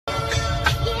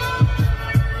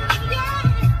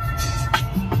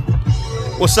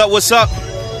What's up, what's up?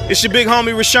 It's your big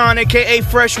homie Rashawn, aka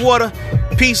Freshwater.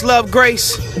 Peace, love,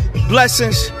 grace,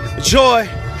 blessings, joy,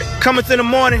 cometh in the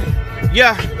morning.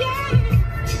 Yeah.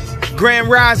 Grand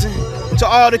rising to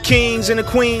all the kings and the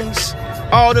queens,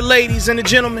 all the ladies and the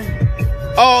gentlemen,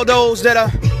 all those that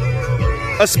are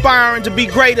aspiring to be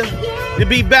greater, to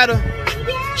be better.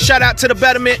 Shout out to the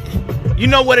betterment. You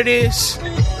know what it is.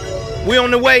 We on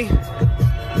the way.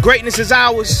 Greatness is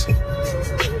ours.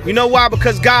 You know why?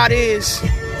 Because God is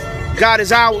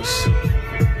ours.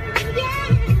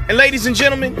 And ladies and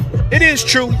gentlemen, it is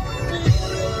true.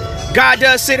 God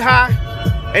does sit high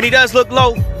and he does look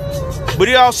low, but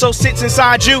he also sits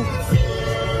inside you.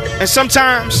 And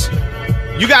sometimes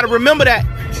you got to remember that.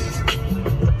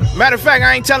 Matter of fact,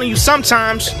 I ain't telling you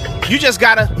sometimes. You just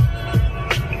got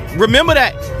to remember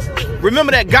that.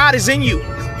 Remember that God is in you.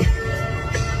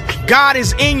 God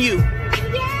is in you.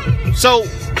 So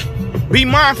be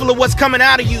mindful of what's coming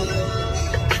out of you.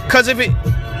 Because if it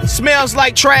smells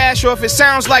like trash or if it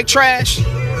sounds like trash,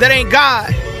 that ain't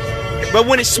God. But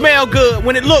when it smell good,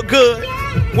 when it look good,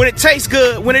 when it tastes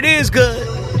good, when it is good,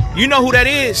 you know who that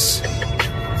is.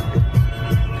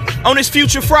 On this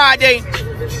Future Friday,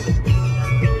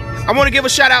 I want to give a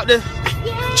shout out to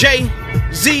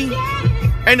Jay-Z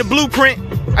and the Blueprint.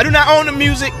 I do not own the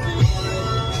music.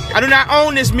 I do not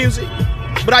own this music,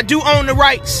 but I do own the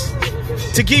rights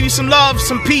to give you some love,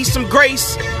 some peace, some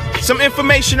grace, some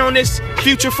information on this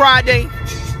Future Friday.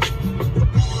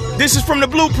 This is from the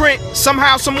Blueprint,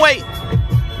 somehow, some way.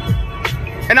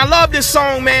 And I love this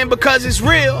song, man, because it's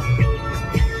real.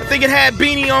 I think it had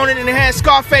Beanie on it and it had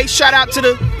Scarface. Shout out to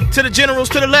the generals,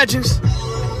 to the legends.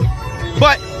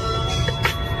 But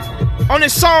on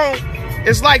this song,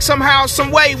 it's like somehow,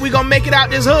 some way, we gonna make it out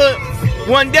this hood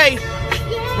one day.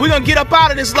 We gonna get up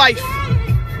out of this life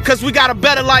because we got a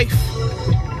better life.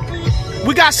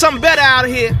 We got something better out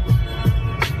of here.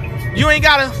 You ain't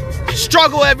gotta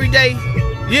struggle every day.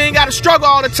 You ain't gotta struggle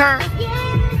all the time.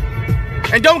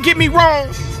 And don't get me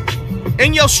wrong,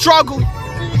 in your struggle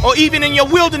or even in your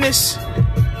wilderness,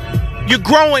 you're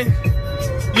growing,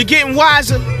 you're getting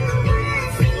wiser,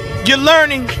 you're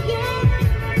learning.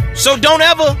 So don't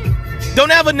ever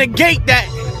negate that,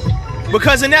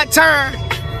 because in that time,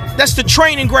 that's the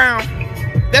training ground.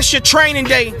 That's your training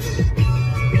day.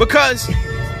 Because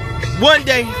one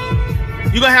day,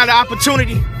 you're gonna have the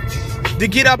opportunity to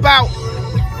get up out.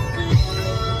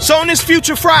 So on this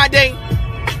Future Friday,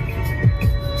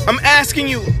 I'm asking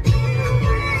you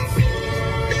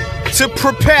to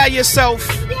prepare yourself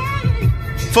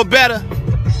for better.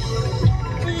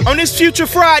 On this Future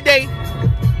Friday,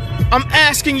 I'm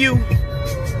asking you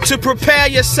to prepare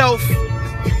yourself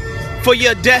for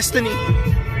your destiny.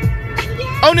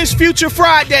 On this Future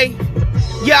Friday,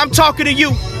 yeah, I'm talking to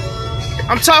you.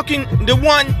 I'm talking to the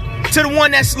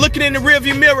one that's looking in the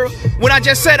rearview mirror when I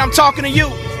just said I'm talking to you.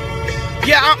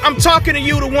 Yeah, I'm talking to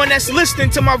you, the one that's listening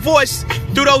to my voice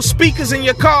through those speakers in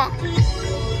your car,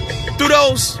 through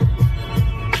those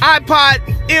iPod,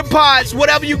 earpods,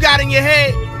 whatever you got in your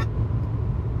head.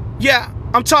 Yeah,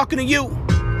 I'm talking to you.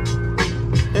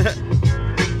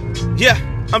 Yeah,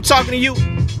 I'm talking to you.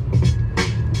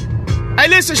 Hey,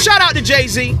 listen, shout out to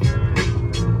Jay-Z.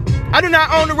 I do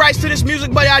not own the rights to this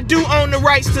music, but I do own the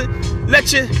rights to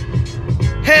let your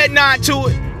head nod to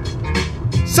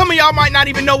it. Some of y'all might not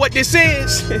even know what this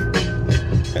is.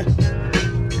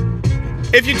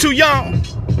 If you're too young.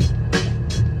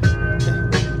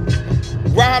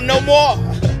 Rhyme no more.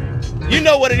 You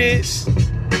know what it is.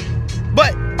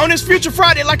 But on this Future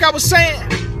Friday, like I was saying,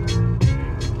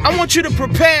 I want you to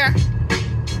prepare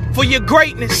for your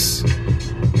greatness.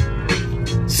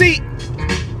 See,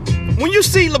 when you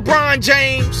see LeBron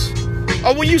James,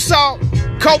 or when you saw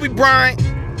Kobe Bryant,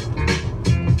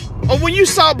 or when you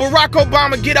saw Barack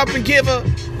Obama get up and give a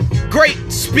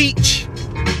great speech,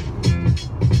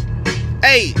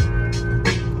 hey,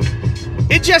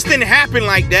 it just didn't happen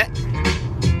like that.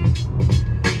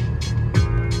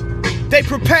 They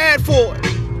prepared for it.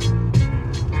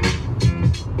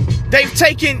 They've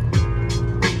taken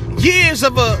years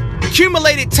of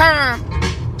accumulated time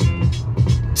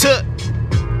to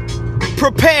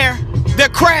prepare their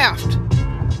craft.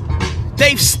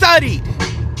 They've studied.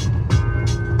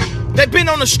 They've been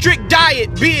on a strict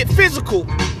diet, be it physical,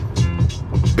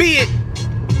 be it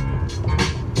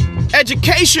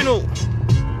educational,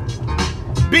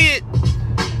 be it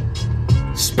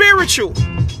spiritual,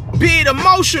 be it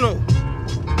emotional.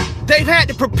 They've had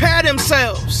to prepare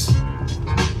themselves.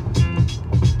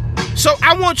 So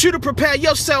I want you to prepare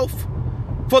yourself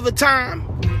for the time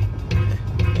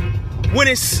when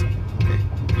it's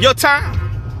your time.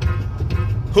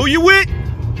 Who you with?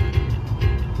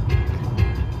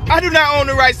 I do not own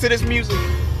the rights to this music.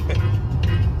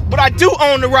 But I do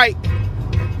own the right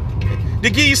to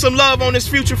give you some love on this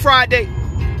Future Friday.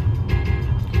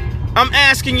 I'm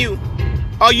asking you,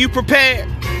 are you prepared?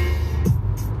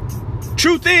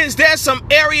 Truth is, there's some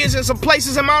areas and some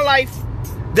places in my life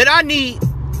that I need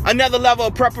another level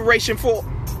of preparation for.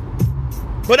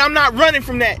 But I'm not running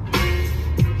from that.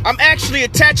 I'm actually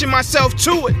attaching myself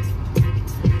to it.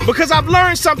 Because I've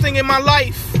learned something in my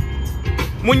life.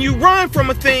 When you run from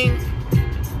a thing,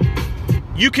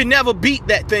 you can never beat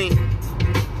that thing.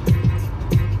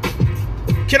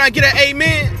 Can I get an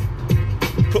amen?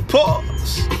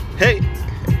 Pause. Hey.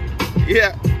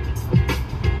 Yeah.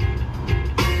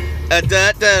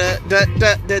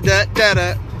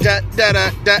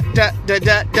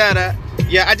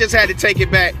 Yeah, I just had to take it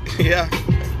back. Yeah.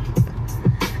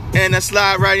 And I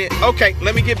slide right in. Okay,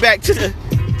 let me get back to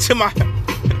my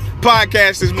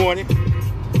podcast this morning.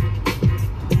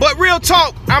 But real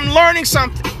talk, I'm learning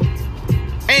something.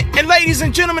 And ladies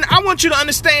and gentlemen, I want you to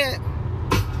understand,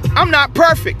 I'm not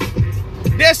perfect.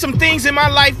 There's some things in my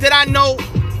life that I know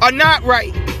are not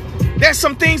right. There's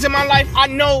some things in my life I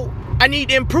know I need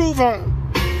to improve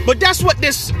on. But that's what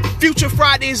this Future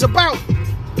Friday is about.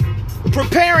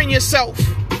 Preparing yourself.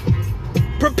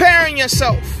 Preparing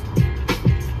yourself.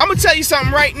 I'm going to tell you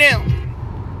something right now.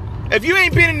 If you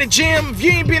ain't been in the gym, if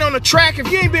you ain't been on the track,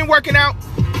 if you ain't been working out,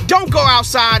 don't go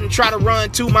outside and try to run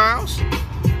 2 miles.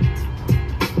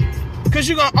 Because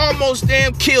you're going to almost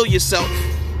damn kill yourself.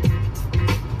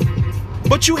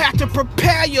 But you have to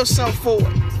prepare yourself for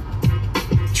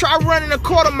it. Try running a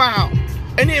 1/4 mile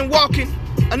and then walking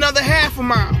another 1/2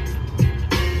 mile.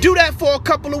 Do that for a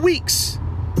couple of weeks.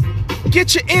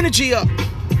 Get your energy up.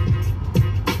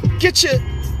 Get your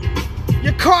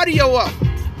cardio up.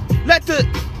 Let the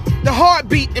heart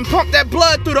beat and pump that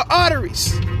blood through the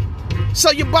arteries. So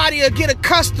your body will get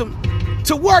accustomed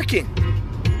to working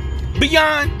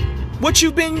beyond what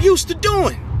you've been used to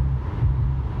doing.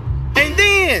 And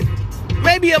then,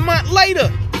 maybe a month later,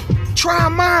 try a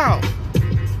mile.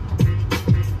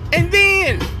 And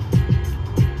then,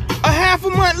 a 1/2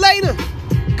 month later,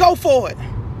 go for it.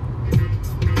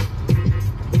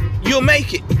 You'll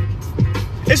make it.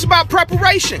 It's about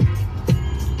preparation.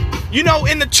 You know,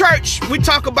 in the church, we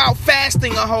talk about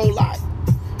fasting a whole lot.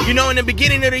 You know, in the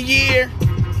beginning of the year,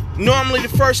 normally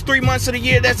the first 3 months of the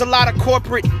year, there's a lot of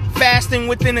corporate fasting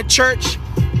within the church.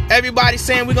 Everybody's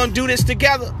saying we're going to do this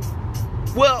together.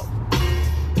 Well,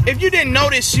 if you didn't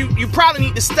notice, you probably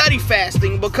need to study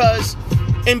fasting, because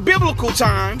in biblical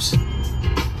times,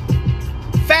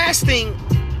 fasting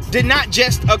did not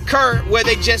just occur where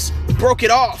they just broke it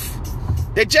off.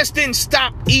 They just didn't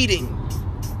stop eating.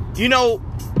 You know,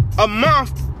 a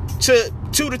month to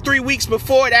 2 to 3 weeks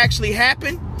before it actually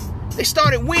happened, they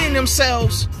started weaning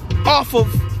themselves off of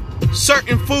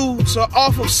certain foods or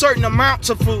off of certain amounts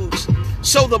of foods.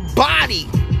 So the body,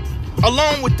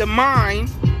 along with the mind,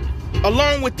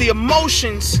 along with the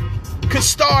emotions, could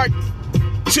start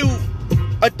to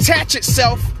attach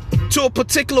itself to a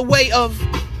particular way of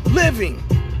living,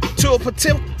 to a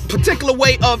particular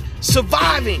way of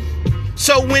surviving.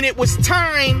 So when it was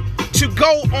time to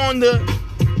go on the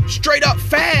straight up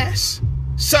fast,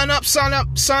 sun up, sun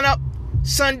up, sun up,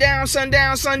 sun down, sun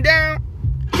down, sun down,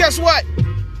 guess what?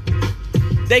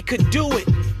 They could do it.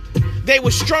 They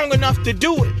were strong enough to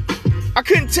do it. I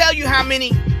couldn't tell you how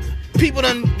many people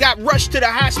done got rushed to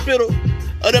the hospital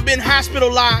or done been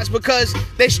hospitalized because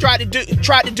they tried to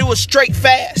do a straight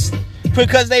fast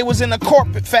because they was in a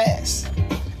corporate fast.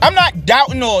 I'm not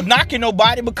doubting or knocking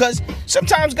nobody, because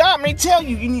sometimes God may tell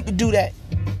you need to do that.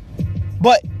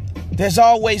 But there's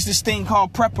always this thing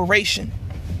called preparation.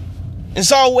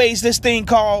 There's always this thing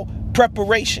called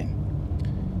preparation.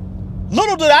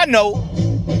 Little did I know,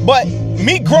 but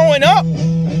me growing up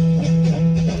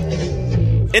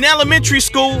in elementary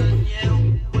school,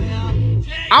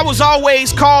 I was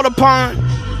always called upon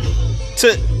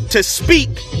to speak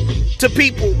to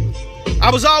people.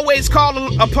 I was always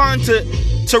called upon to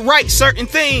write certain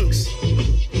things.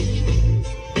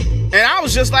 And I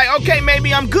was just like, okay,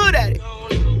 maybe I'm good at it.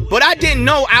 But I didn't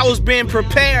know I was being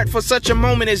prepared for such a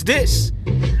moment as this.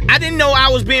 I didn't know I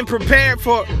was being prepared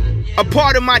for a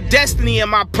part of my destiny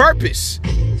and my purpose.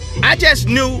 I just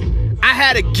knew I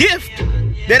had a gift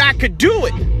that I could do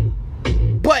it.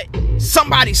 But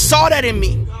somebody saw that in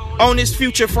me on this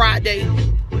Future Friday.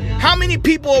 How many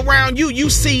people around you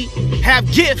see have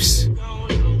gifts?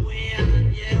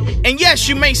 And yes,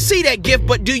 you may see that gift,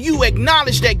 but do you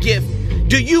acknowledge that gift?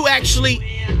 Do you actually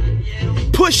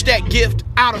push that gift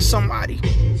out of somebody?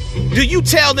 Do you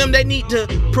tell them they need to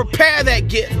prepare that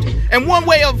gift? And one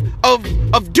way of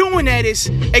of doing that is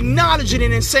acknowledging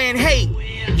it and saying, hey,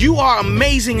 you are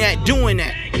amazing at doing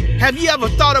that. Have you ever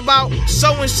thought about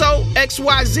so-and-so,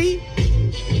 XYZ?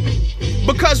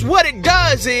 Because what it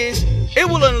does is it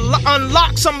will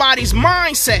unlock somebody's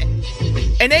mindset.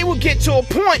 And they will get to a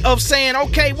point of saying,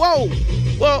 okay, whoa,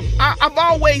 well, I've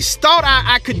always thought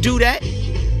I could do that.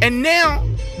 And now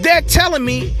they're telling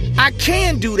me I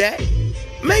can do that.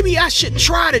 Maybe I should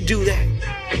try to do that.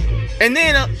 And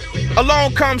then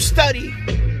along comes study.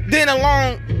 Then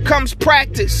along comes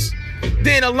practice.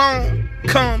 Then along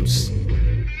comes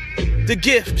the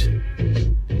gift.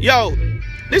 Yo,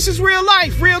 this is real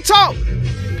life, real talk.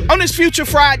 On this Future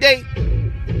Friday,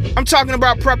 I'm talking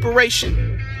about preparation.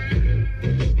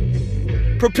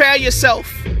 Prepare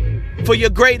yourself for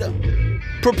your greater.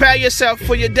 Prepare yourself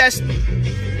for your destiny.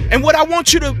 And what I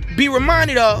want you to be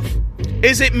reminded of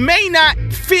is it may not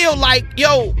feel like,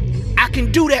 yo, I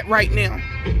can do that right now.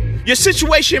 Your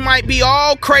situation might be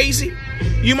all crazy.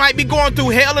 You might be going through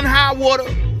hell and high water.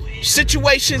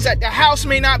 Situations at the house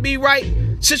may not be right.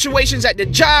 Situations at the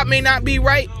job may not be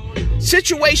right.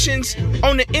 Situations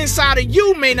on the inside of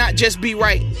you may not just be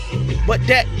right. But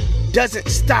that doesn't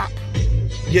stop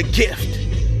your gift.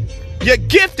 Your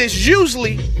gift is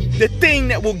usually the thing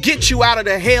that will get you out of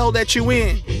the hell that you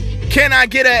in. Can I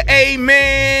get an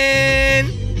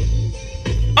amen?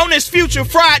 On this Future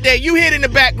Friday, you hear it in the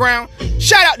background.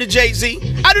 Shout out to Jay-Z.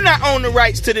 I do not own the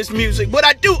rights to this music, but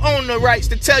I do own the rights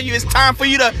to tell you it's time for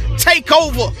you to take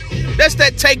over. That's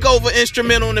that takeover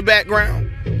instrumental in the background.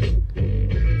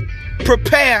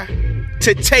 Prepare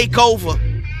to take over.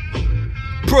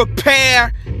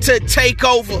 Prepare to take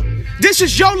over. This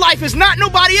is your life. It's not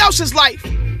nobody else's life.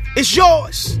 It's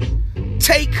yours.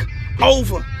 Take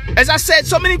over. As I said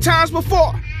so many times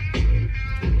before,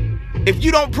 if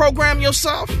you don't program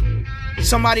yourself,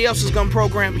 somebody else is going to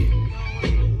program you.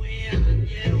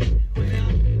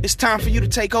 It's time for you to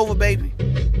take over, baby.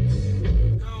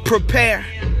 Prepare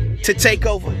to take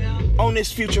over on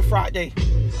this Future Friday.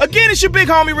 Again, it's your big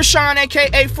homie Rashawn,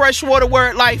 a.k.a. Freshwater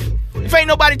Word Life. If ain't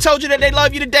nobody told you that they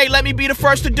love you today, let me be the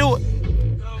first to do it.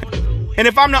 And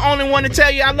if I'm the only one to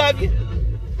tell you I love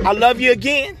you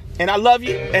again, and I love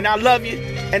you, and I love you,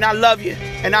 and I love you,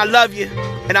 and I love you,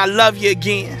 and I love you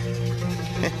again.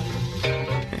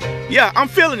 Yeah, I'm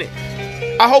feeling it.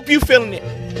 I hope you feeling it.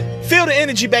 Feel the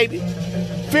energy, baby.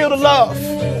 Feel the love.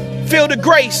 Feel the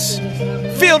grace.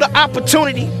 Feel the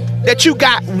opportunity that you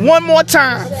got one more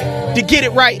time to get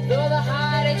it right.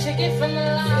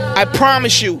 I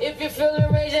promise you,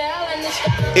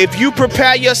 if you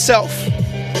prepare yourself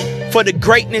for the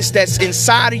greatness that's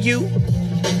inside of you,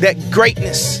 that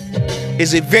greatness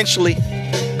is eventually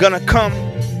gonna come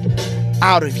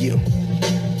out of you.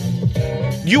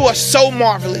 You are so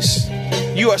marvelous.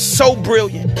 You are so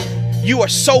brilliant. You are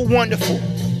so wonderful.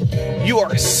 You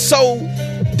are so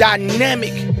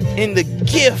dynamic in the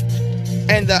gift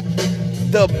and the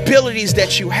abilities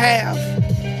that you have.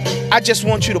 I just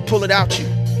want you to pull it out you.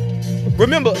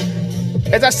 Remember,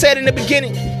 as I said in the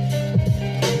beginning,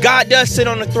 God does sit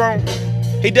on the throne.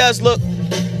 He does look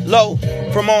low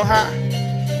from on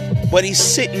high, but he's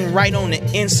sitting right on the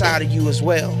inside of you as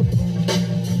well.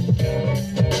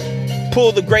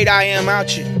 Pull the great I am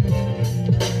out you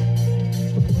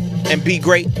and be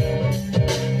great.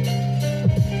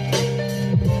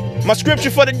 My scripture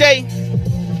for the day,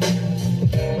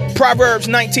 Proverbs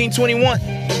 19:21.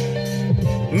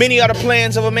 Many are the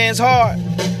plans of a man's heart,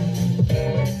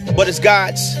 but it's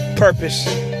God's purpose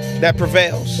that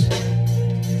prevails.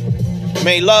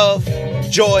 May love,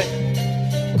 joy,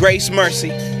 grace,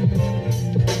 mercy,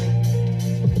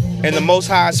 and the Most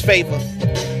High's favor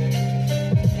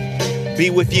be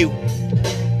with you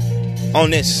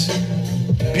on this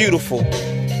beautiful,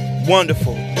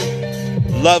 wonderful,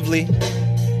 lovely,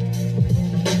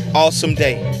 awesome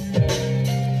day.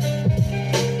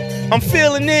 I'm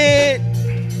feeling it.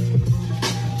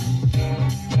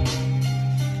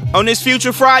 On this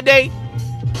Future Friday,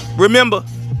 remember,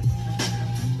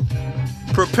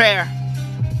 prepare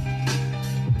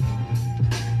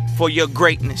for your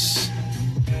greatness.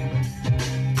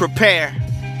 Prepare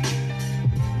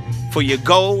for your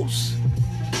goals.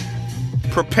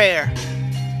 Prepare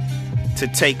to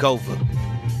take over.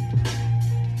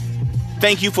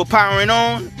 Thank you for powering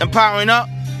on and powering up.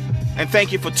 And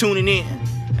thank you for tuning in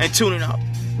and tuning up.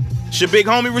 It's your big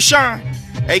homie Rashawn,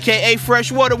 a.k.a.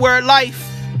 Freshwater Word Life.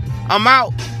 I'm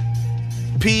out.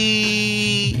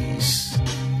 Peace.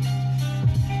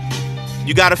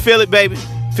 You gotta feel it, baby.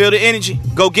 Feel the energy.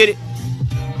 Go get it.